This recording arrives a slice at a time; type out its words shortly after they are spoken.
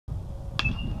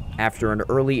After an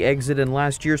early exit in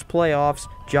last year's playoffs,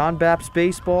 John Bapst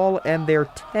baseball and their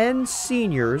 10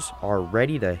 seniors are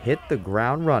ready to hit the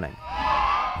ground running.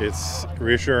 It's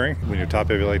reassuring when you're top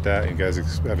heavy like that and you guys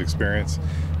have experience.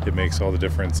 It makes all the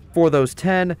difference. For those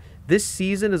 10, this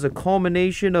season is a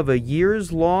culmination of a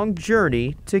years-long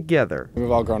journey together.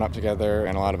 We've all grown up together,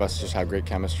 and a lot of us just have great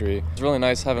chemistry. It's really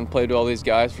nice having played with all these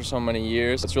guys for so many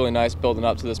years. It's really nice building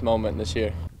up to this moment this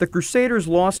year. The Crusaders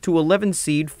lost to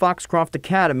 11-seed Foxcroft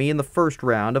Academy in the first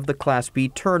round of the Class B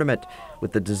tournament.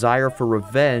 With the desire for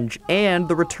revenge and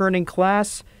the returning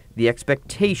class, the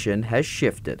expectation has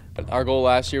shifted. Our goal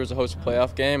last year was to host a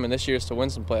playoff game, and this year is to win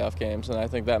some playoff games, and I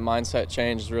think that mindset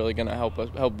change is really going to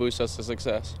help boost us to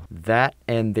success. That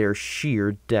and their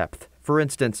sheer depth. For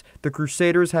instance, the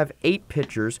Crusaders have 8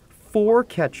 pitchers, 4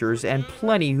 catchers, and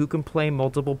plenty who can play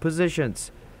multiple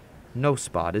positions. No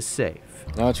spot is safe.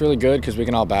 No, it's really good because we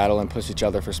can all battle and push each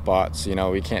other for spots. You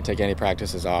know, we can't take any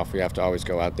practices off. We have to always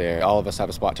go out there. All of us have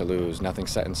a spot to lose.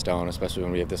 Nothing's set in stone, especially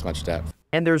when we have this much depth.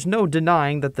 And there's no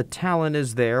denying that the talent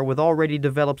is there with already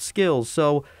developed skills,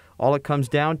 so all it comes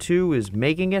down to is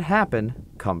making it happen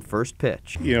come first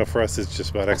pitch. You know, for us, it's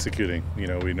just about executing. You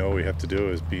know what we have to do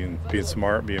is being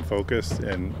smart, being focused,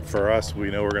 and for us,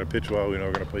 we know we're going to pitch well, we know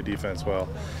we're going to play defense well.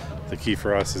 The key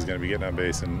for us is going to be getting on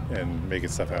base and making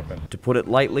stuff happen. To put it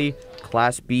lightly,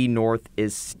 Class B North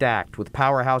is stacked with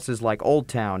powerhouses like Old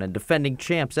Town and defending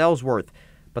champs Ellsworth.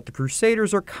 But the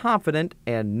Crusaders are confident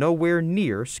and nowhere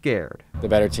near scared. The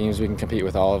better teams, we can compete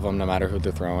with all of them no matter who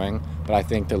they're throwing. But I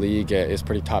think the league is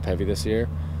pretty top-heavy this year.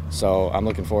 So I'm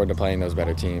looking forward to playing those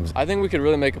better teams. I think we could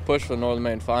really make a push for the Northern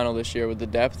Maine Final this year with the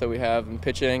depth that we have in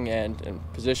pitching and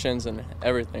positions and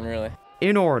everything, really.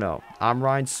 In Orono, I'm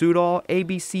Ryan Sudol,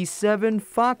 ABC 7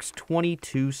 Fox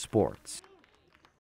 22 Sports.